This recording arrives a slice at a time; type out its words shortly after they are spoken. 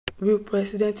Will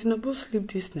President Tinubu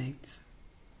sleep this night?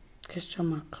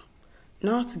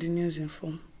 Now to the news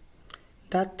info.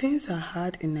 That things are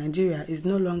hard in Nigeria is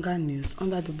no longer news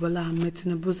under the Bola Ahmed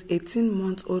Tinubu's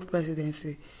 18-month-old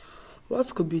presidency.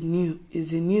 What could be new is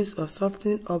the news of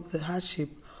softening up the hardship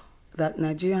that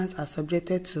Nigerians are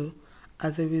subjected to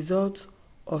as a result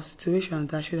of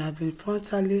situations that should have been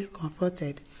frontally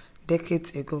confronted decades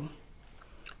ago.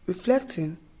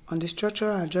 Reflecting on the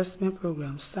Structural Adjustment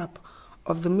Program (SAP)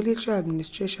 of the military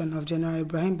administration of General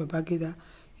Ibrahim Babangida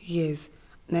years,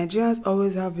 Nigerians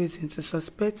always have reason to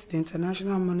suspect the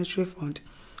International Monetary Fund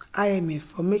 (IMF)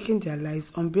 for making their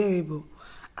lives unbearable,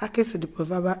 akin to the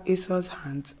proverbial Esau's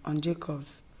hands on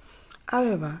Jacob's.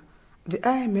 However, the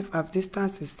IMF have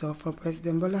distanced itself from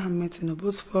President Bola Ahmed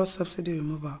Tinubu's first subsidy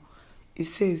removal. It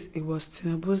says it was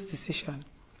Tinubu's decision.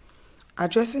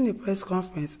 Addressing a press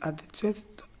conference at the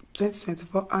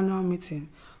 2024 annual meeting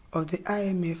of the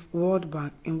IMF World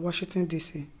Bank in Washington,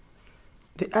 D.C.,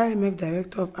 the IMF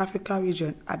Director of Africa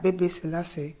Region, Abebe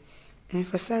Selassie,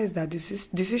 emphasized that this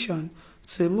decision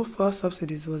to remove fuel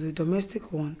subsidies was a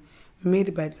domestic one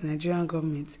made by the Nigerian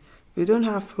government. We don't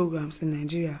have programs in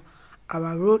Nigeria.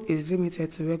 Our role is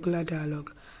limited to regular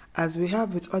dialogue, as we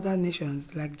have with other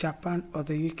nations like Japan or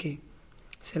the UK,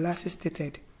 Selassie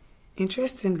stated.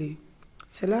 Interestingly,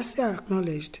 Selassie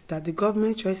acknowledged that the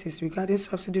government choices regarding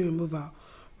subsidy removal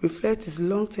reflect its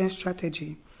long-term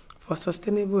strategy for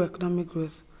sustainable economic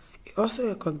growth. He also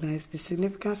recognized the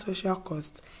significant social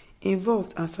costs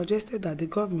involved and suggested that the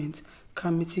government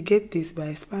can mitigate this by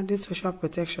expanding social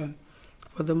protection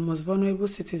for the most vulnerable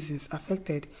citizens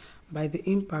affected by the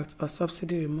impact of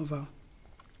subsidy removal.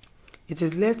 It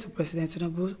is left to President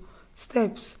Tinubu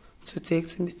steps to take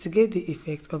to mitigate the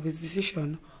effects of his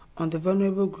decision on the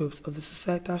vulnerable groups of the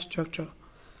societal structure.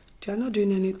 They are not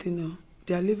doing anything,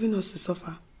 they are leaving us to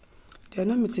suffer. They are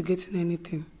not mitigating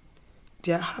anything.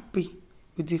 They are happy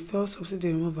with the fuel subsidy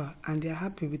removal, and they are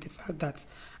happy with the fact that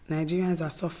Nigerians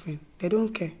are suffering. They don't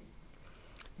care.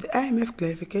 The IMF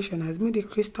clarification has made it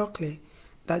crystal clear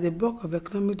that the bulk of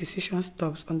economic decision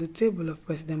stops on the table of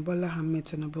President Bola Ahmed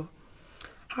Tinubu.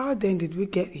 How then did we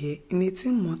get here in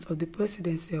 18 months of the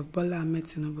presidency of Bola Ahmed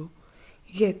Tinubu?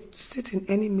 Yet, to sit in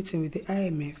any meeting with the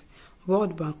IMF,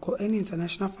 World Bank or any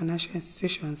international financial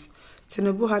institutions,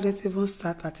 Tinubu hadn't even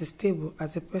sat at his table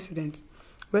as a president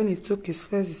when he took his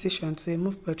first decision to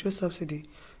remove petrol subsidy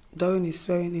during his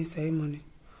swearing-in ceremony.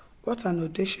 What an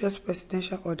audacious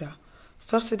presidential order!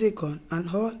 Subsidy gone and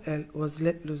all hell was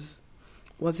let loose.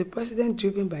 Was the president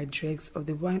driven by dregs of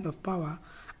the wine of power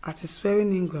at his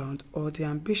swearing-in ground, or the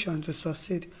ambition to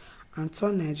succeed and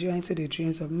turn Nigeria into the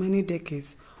dreams of many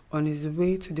decades on his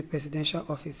way to the presidential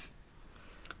office?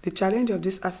 The challenge of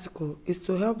this article is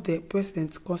to help the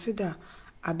president consider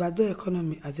Agbado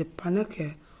economy as a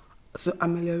panacea to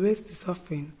ameliorate the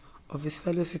suffering of his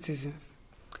fellow citizens.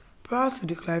 Prior to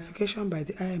the clarification by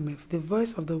the IMF, the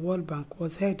voice of the World Bank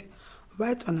was heard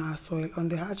right on our soil on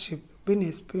the hardship being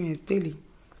experienced daily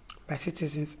by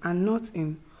citizens, and not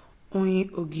in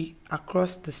Onyi Ogi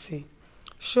across the sea.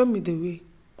 Show me the way.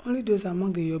 Only those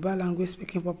among the Yoruba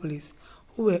language-speaking populace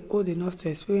who were old enough to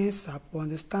experience SAP will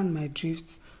understand my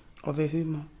drifts of a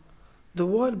humor. The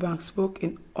World Bank spoke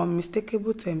in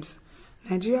unmistakable terms.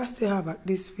 Nigeria still have at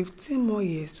least 15 more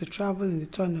years to travel in the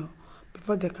tunnel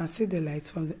before they can see the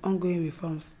lights from the ongoing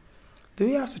reforms. Do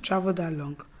we have to travel that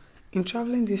long? In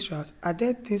traveling this route, are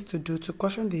there things to do to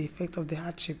cushion the effect of the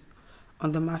hardship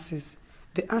on the masses?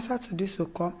 The answer to this will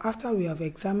come after we have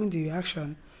examined the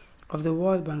reaction of the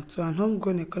World Bank to an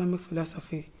homegrown economic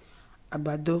philosophy,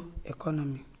 Agbado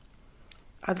economy.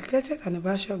 At the 30th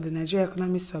anniversary of the Nigeria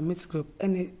Economic Summit Group,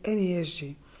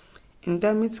 NESG, in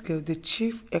Damitskill, the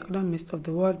chief economist of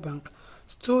the World Bank,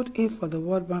 stood in for the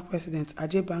World Bank President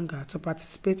Ajay Banga to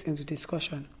participate in the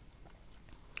discussion.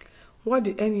 What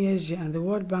the NESG and the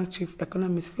World Bank chief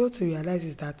economists fail to realize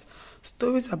is that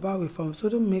stories about reforms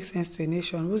wouldn't make sense to a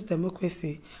nation whose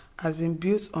democracy has been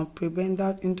built on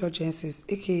prebendal indulgences,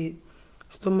 aka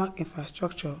stomach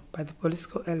infrastructure, by the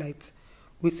political elite.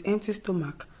 With empty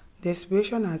stomach, the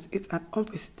expiration has hit an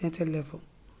unprecedented level.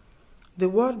 The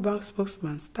World Bank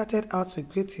spokesman started out with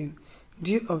greeting,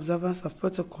 due observance of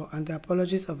protocol, and the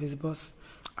apologies of his boss,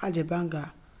 Ajay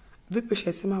Banga. VP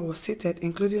Shesima was seated,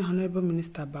 including Honorable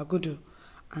Minister Bagudu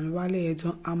and Wale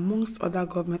Edun, amongst other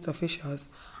government officials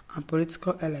and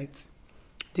political elites.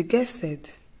 The guest said,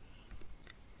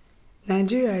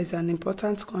 "Nigeria is an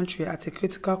important country at a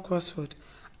critical crossroad.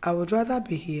 I would rather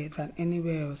be here than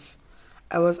anywhere else.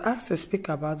 I was asked to speak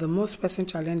about the most pressing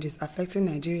challenges affecting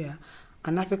Nigeria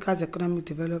and Africa's economic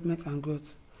development and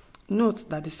growth. Note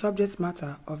that the subject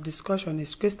matter of discussion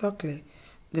is crystal clear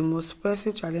the most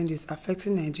pressing challenges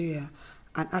affecting Nigeria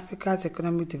and Africa's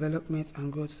economic development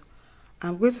and growth.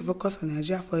 I'm going to focus on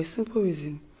Nigeria for a simple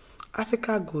reason.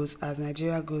 Africa goes as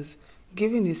Nigeria goes.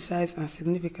 Given its size and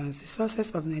significance, the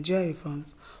success of Nigeria reforms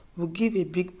will give a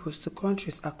big boost to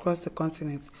countries across the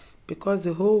continent because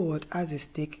the whole world has a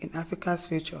stake in Africa's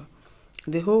future.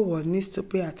 The whole world needs to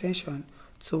pay attention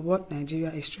to what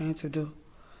Nigeria is trying to do.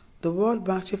 The World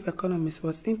Bank chief economist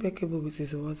was impeccable with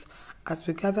his words. As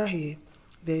we gather here,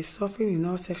 there is suffering in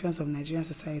all sections of Nigerian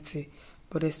society,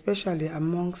 but especially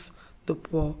amongst the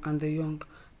poor and the young.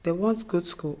 They want good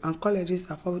school and colleges,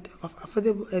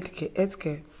 affordable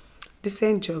healthcare,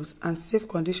 decent jobs, and safe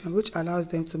conditions which allows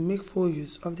them to make full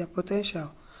use of their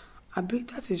potential. Abi,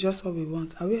 that is just what we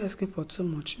want. Are we asking for too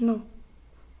much? No,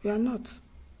 we are not.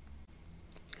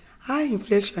 High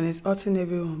inflation is hurting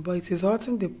everyone, but it is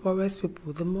hurting the poorest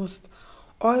people the most.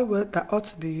 Oil wealth that ought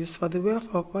to be used for the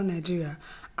welfare of poor Nigeria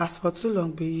has for too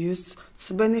long been used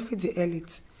to benefit the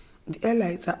elite. The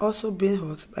elites are also being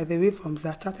hurt by the reforms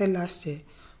that started last year,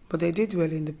 but they did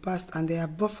well in the past and they are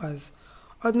buffers.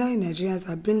 Ordinary Nigerians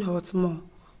are being hurt more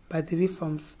by the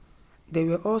reforms. They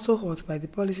were also hurt by the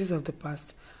policies of the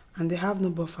past, and they have no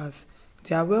buffers.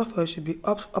 Their welfare should be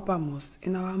uppermost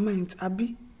in our minds,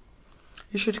 Abi.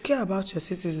 You should care about your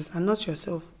citizens and not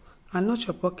yourself, and not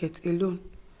your pocket alone.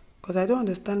 Because I don't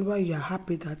understand why you are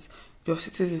happy that your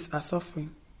citizens are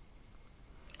suffering.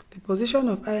 The position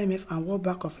of IMF and World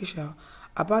Bank officials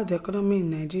about the economy in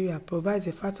Nigeria provides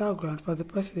a fertile ground for the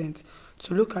president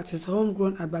to look at his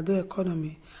homegrown Agbado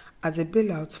economy as a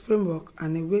bailout framework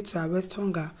and a way to arrest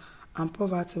hunger and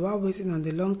poverty while waiting on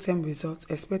the long-term results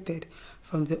expected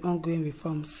from the ongoing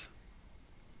reforms.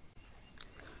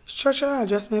 Structural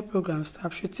adjustment programs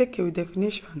SAP should take a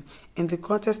redefinition in the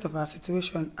context of our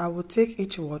situation. I will take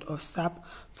each word of SAP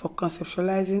for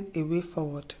conceptualizing a way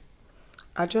forward.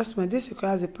 Adjustment. This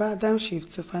requires a paradigm shift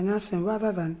to financing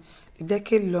rather than the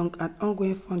decade-long and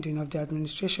ongoing funding of the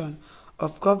administration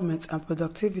of government and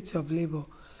productivity of labor.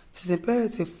 It is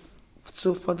imperative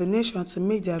for the nation to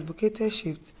make the advocated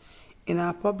shift in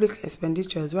our public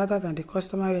expenditures rather than the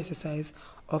customary exercise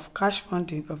of cash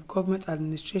funding of government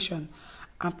administration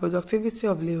and productivity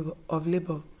of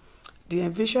labor. The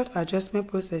envisioned adjustment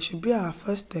process should be our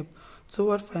first step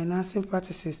toward financing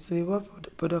practices to reward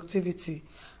productivity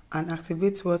and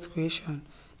activate wealth creation.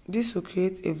 This will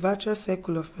create a virtuous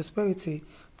cycle of prosperity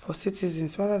for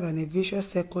citizens rather than a vicious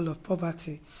cycle of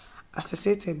poverty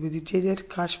associated with the jaded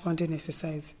cash funding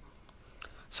exercise.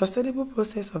 Sustainable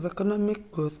process of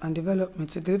economic growth and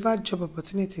development to deliver job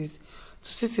opportunities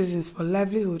to citizens for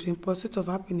livelihood in pursuit of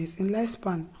happiness in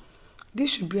lifespan.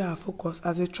 This should be our focus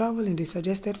as we travel in the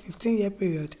suggested 15-year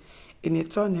period in a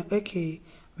tunnel, aka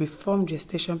reform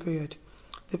gestation period.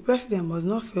 The president must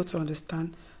not fail to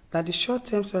understand that the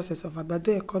short-term success of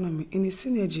Agbado economy in a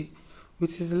synergy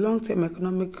with his long-term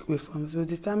economic reforms will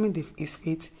determine his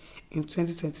fate in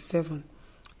 2027.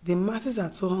 The masses are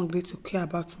too hungry to care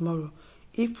about tomorrow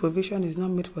if provision is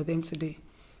not made for them today.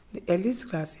 The elite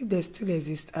class, if they still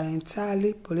exist, are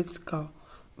entirely political,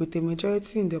 with a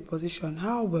majority in the opposition.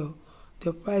 How well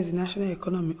they prize the national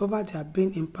economy over their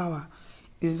being in power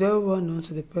is very well known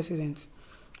to the president.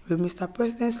 Will Mr.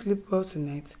 President sleep well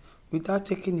tonight without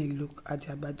taking a look at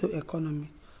the Agbado economy?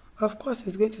 Of course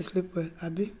he's going to sleep well,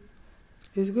 Abi.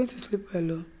 He's going to sleep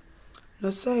well, oh.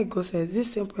 Nosaigo says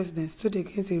this same president stood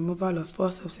against the removal of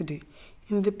fuel subsidy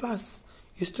in the past.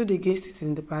 You stood against it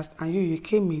in the past and you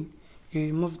came in, you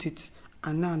removed it,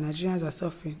 and now Nigerians are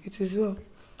suffering. It is well.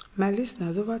 My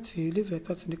listeners, over to you. Leave your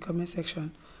thoughts in the comment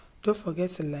section. Don't forget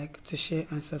to like, to share,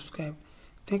 and subscribe.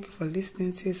 Thank you for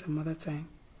listening. See you some other time.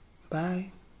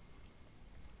 Bye.